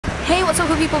Hey, what's up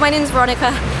good people, my name is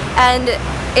Veronica and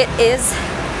it is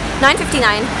 9:59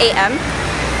 AM,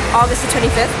 August the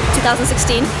 25th,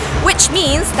 2016, which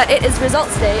means that it is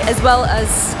results day as well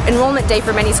as enrollment day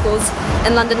for many schools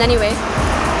in London anyway.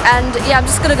 And yeah, I'm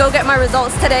just gonna go get my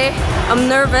results today. I'm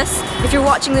nervous. If you're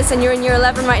watching this and you're in year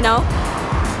 11 right now,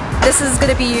 this is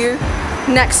gonna be you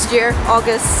next year,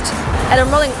 August. And I'm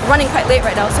running quite late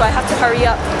right now, so I have to hurry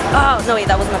up. Oh, no wait,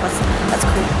 that wasn't a bus. That's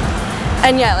cool.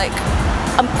 And yeah, like,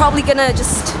 I'm probably gonna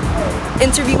just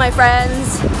interview my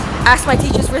friends, ask my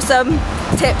teachers for some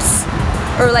tips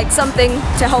or like something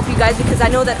to help you guys, because I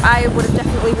know that I would have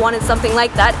definitely wanted something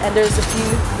like that. And there's a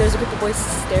group of boys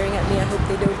staring at me. I hope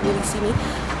they don't really see me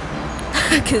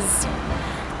because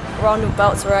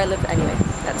roundabouts where I live. Anyway,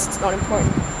 that's not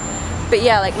important. But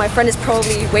yeah, like my friend is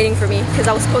probably waiting for me because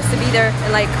I was supposed to be there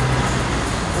in like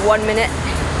 1 minute.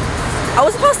 I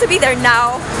was supposed to be there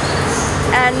now,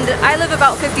 and I live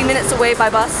about 50 minutes away by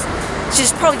bus.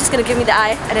 She's probably just gonna give me the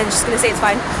eye and then just gonna say it's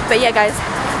fine. But yeah guys,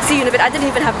 see you in a bit. I didn't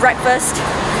even have breakfast.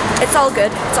 It's all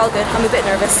good, it's all good. I'm a bit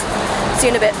nervous. See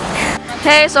you in a bit.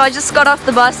 Hey, so I just got off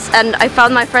the bus and I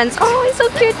found my friends. Oh, he's so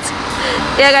cute.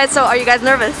 Yeah guys, so are you guys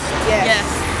nervous? Yes.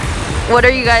 What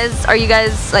are you guys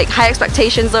like, high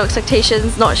expectations, low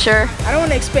expectations, not sure? I don't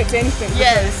want to expect anything.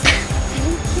 Yes.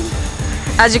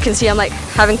 As you can see, I'm like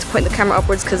having to point the camera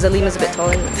upwards because Alima's a bit tall.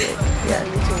 And, yeah.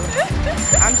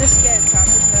 I'm just scared, so I'm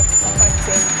just nervous. I'm trying to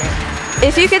say anything.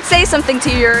 If you could say something to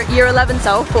your year 11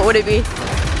 self, what would it be?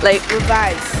 Like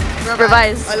Revise.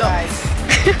 Revise. A lot.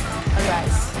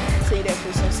 Revise. So you don't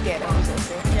feel so scared.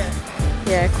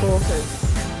 Yeah, cool.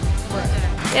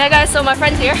 Yeah guys, so my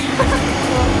friend's here.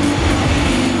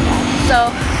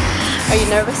 So, are you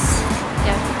nervous?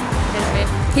 Yeah.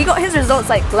 He got his results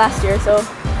like last year, so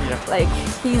like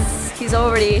he's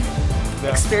already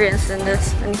experienced in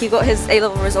this, and he got his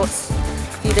A-level results a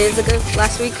few days ago,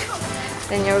 last week.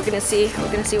 And yeah, we're gonna see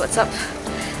what's up.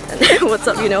 And what's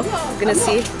up, you know. We're gonna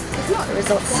see the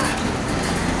results,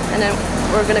 and then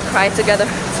we're gonna cry together.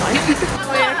 It's fine.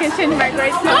 Oh yeah, I can change my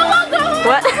grades now.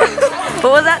 What?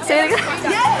 What was that? Say it again.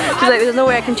 She's like, there's no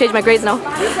way I can change my grades now.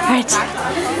 Alright.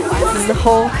 This is the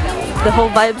whole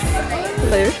vibes.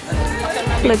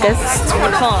 Look guys.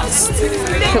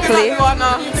 Hopefully.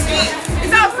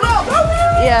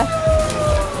 Yeah.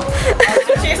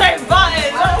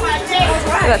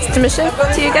 That's submission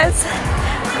to you guys.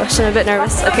 Gosh, I'm a bit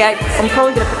nervous. Okay, I'm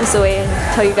probably gonna put this away and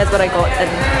tell you guys what I got,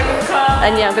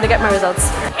 and yeah, I'm gonna get my results.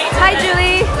 Hi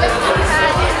Julie!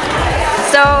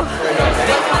 So,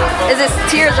 is this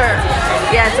tears or?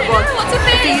 Yeah, it's a vlog. It's a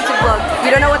YouTube vlog. You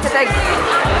don't know what to think.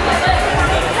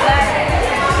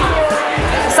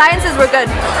 Sciences were good.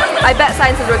 I bet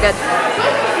sciences were good.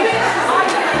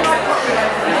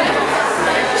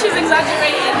 She's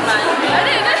exaggerating, man. I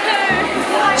don't know.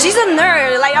 She's a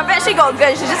nerd. Like, I bet she got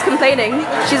good. She's just complaining.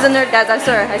 She's a nerd, guys. I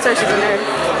swear she's a nerd.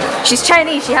 She's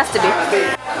Chinese. She has to be.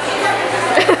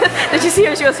 Did you see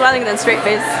her? She was smiling and then straight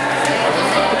face.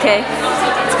 Okay.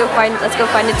 Let's go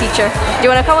find a teacher. Do you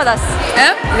want to come with us?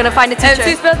 Yeah? We're gonna find a teacher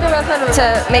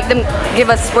to make them give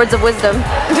us words of wisdom.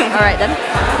 All right then.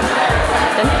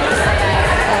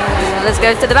 Let's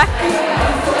go to the back.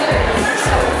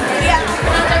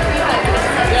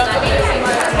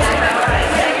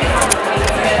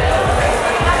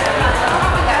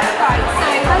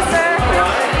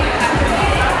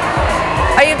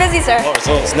 Are you busy, sir? What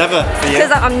results? Never for you.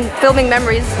 Because I'm filming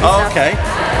memories. Oh, okay.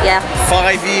 Yeah.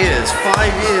 5 years.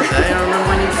 5 years, eh? I remember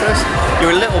when you first... You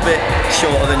were a little bit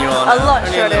shorter than you are now. A lot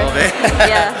Only shorter. A little bit.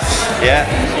 Yeah. Yeah.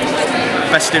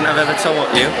 Best student I've ever taught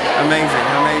you. Amazing,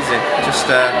 amazing. Just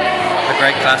a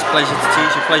great class. Pleasure to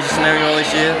teach you. Pleasure to know you all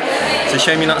this year. It's a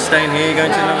shame you're not staying here. You're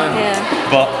going to another. Yeah.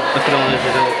 But look at all those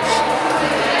results.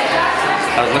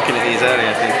 I was looking at these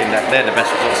earlier thinking that they're the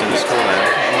best results in the school now.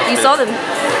 You saw them?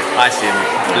 I see them.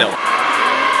 Little. What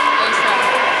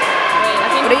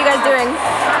are you guys doing?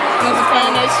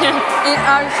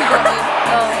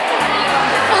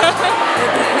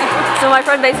 So my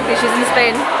friend basically, she's in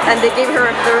Spain and they gave her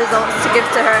the results to give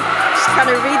to her. She's trying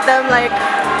to read them like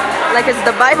it's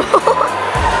the Bible.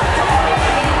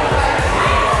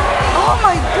 Oh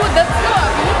my god, that's not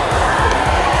a B.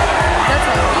 That's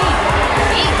a B.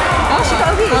 Oh, she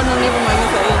got a B. Oh no, never mind.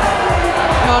 It's a A.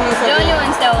 No, it's a B. The only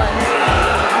one's that one.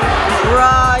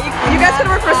 Bruh, you guys could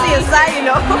work for CSI, you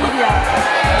know.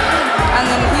 Yeah. And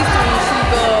then history, she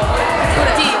got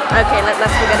D. Okay, let's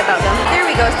forget about them. There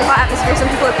we go. It's the hot atmosphere.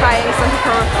 Some people are crying.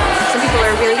 Some people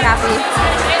are really happy.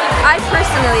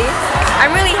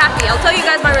 I'm really happy. I'll tell you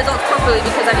guys my results properly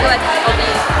because I feel like I'll be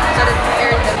sort of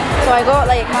airing them. So I got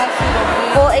like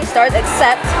full A stars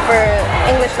except for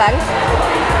English lang.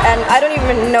 and I don't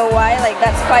even know why. Like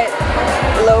that's quite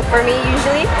low for me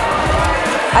usually.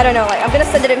 I don't know. Like I'm gonna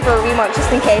send it in for a remark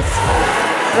just in case.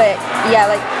 But yeah,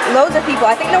 like loads of people.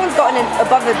 I think no one's gotten it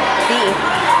above a B.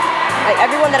 Like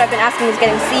everyone that I've been asking is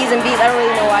getting C's and B's. I don't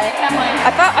really know why.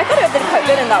 I thought I did quite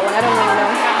good in that one. I don't really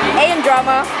know. A in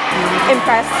drama,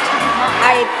 impressed.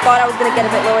 I thought I was gonna get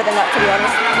a bit lower than that, to be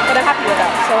honest, but I'm happy with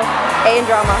that. So A in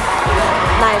drama,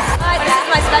 nice. This is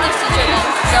my Spanish teacher name.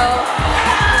 So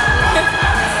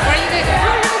Where are you going?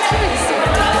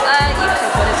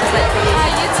 YouTube, but it's just like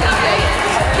YouTube.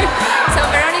 So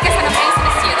Veronica is an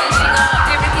amazing student. She got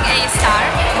everything A star,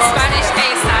 Spanish A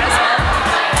star as well,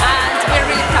 and we're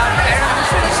really proud of her. I'm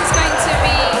sure that she's going to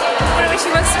be wherever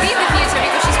she wants to be in the future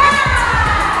because she's brilliant.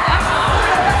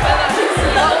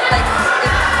 well, like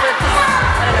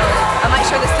I don't know. I might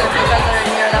show this to a few friends that are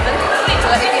in year 11. So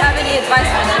like, if you have any advice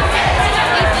for them,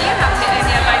 If you have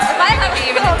any advice, if I have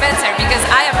even better because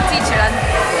I am a teacher and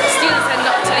students tend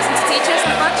not to listen to teachers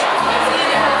that much.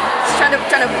 just trying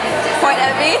to point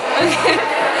at me.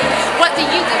 What do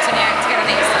you do to get an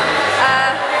A star?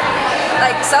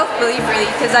 Like self-belief really,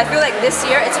 because I feel like this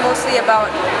year it's mostly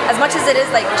about, as much as it is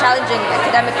like challenging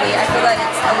academically, I feel like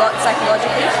it's a lot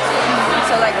psychologically.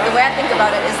 So like the way I think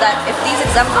about it is that if these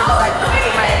exams were designed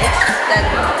for my age, then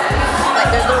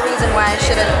like there's no reason why I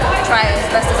shouldn't try as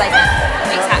best as I can.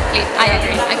 Exactly, I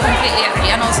agree. I completely agree.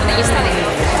 And also that you study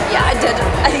Yeah, I did.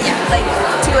 Yeah, like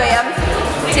 2 a.m.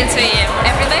 till 2 a.m.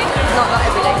 every day. No, not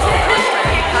every day.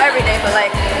 Not every day, but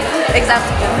like exam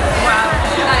season. Wow,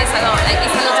 that is a lot. Like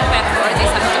it's a lot of effort,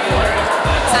 it's a lot of work,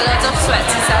 it's a lot of sweat,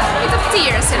 it's a bit of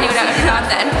tears and you know and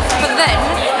then. But then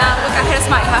look at her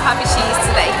smile, how happy she is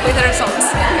today with the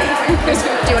results.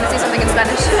 Do you want to say something in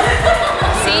Spanish?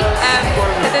 Sí,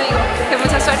 ¿qué te digo? Que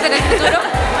mucha suerte en el futuro.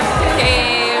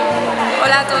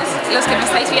 Hola a todos los que me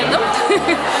estáis viendo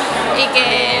y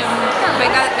que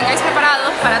vengáis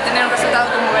preparados para tener un resultado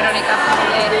como